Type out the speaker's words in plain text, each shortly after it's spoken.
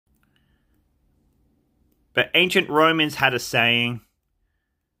But ancient Romans had a saying,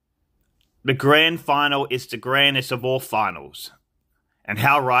 the grand final is the grandest of all finals. And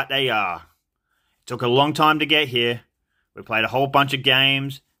how right they are. It took a long time to get here. We played a whole bunch of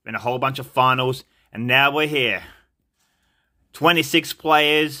games, been a whole bunch of finals, and now we're here. 26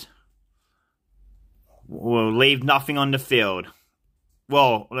 players will leave nothing on the field.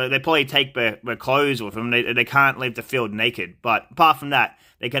 Well, they probably take their clothes with them. They can't leave the field naked. But apart from that,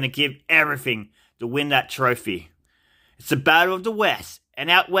 they're going to give everything to win that trophy. It's the Battle of the West. And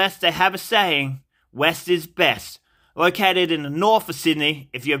out west, they have a saying, West is best. Located in the north of Sydney,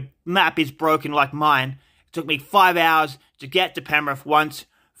 if your map is broken like mine, it took me 5 hours to get to Penrith once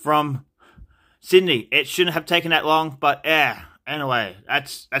from Sydney. It shouldn't have taken that long, but anyway,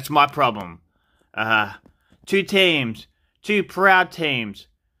 that's my problem. Two teams, two proud teams,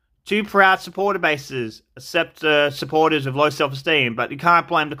 two proud supporter bases, except supporters of low self-esteem, but you can't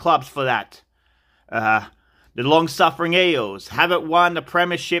blame the clubs for that. The long-suffering Eels haven't won the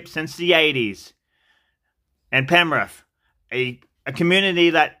premiership since the 80s. And Penrith, a community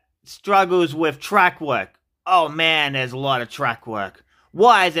that struggles with track work. Oh man, there's a lot of track work.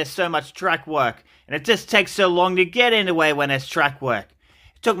 Why is there so much track work? And it just takes so long to get anywhere when there's track work.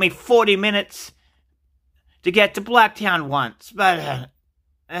 It took me 40 minutes to get to Blacktown once. But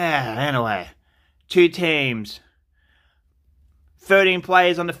anyway, two teams. 13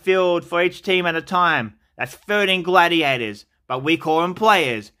 players on the field for each team at a time. That's 13 gladiators, but we call them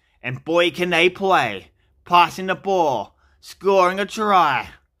players. And boy can they play. Passing the ball, scoring a try.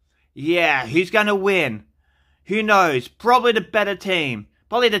 Yeah, who's going to win? Who knows? Probably the better team.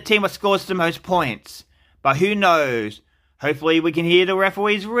 Probably the team that scores the most points. But who knows? Hopefully we can hear the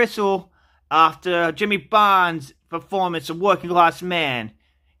referee's whistle after Jimmy Barnes' performance of Working Class Man.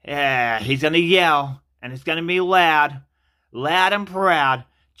 Yeah, he's going to yell, and it's going to be loud. Loud and proud,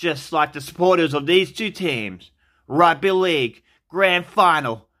 just like the supporters of these two teams. Rugby League, Grand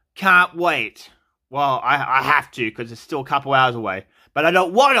Final. Can't wait. Well, I have to, because it's still a couple hours away. But I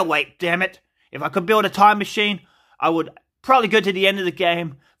don't want to wait, damn it. If I could build a time machine, I would probably go to the end of the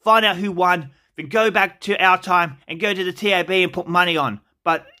game, find out who won, then go back to our time and go to the TAB and put money on.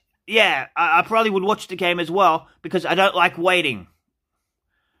 But, yeah, I probably would watch the game as well, because I don't like waiting.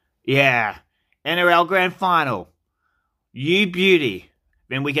 Yeah, NRL Grand Final. You beauty.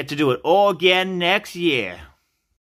 Then we get to do it all again next year.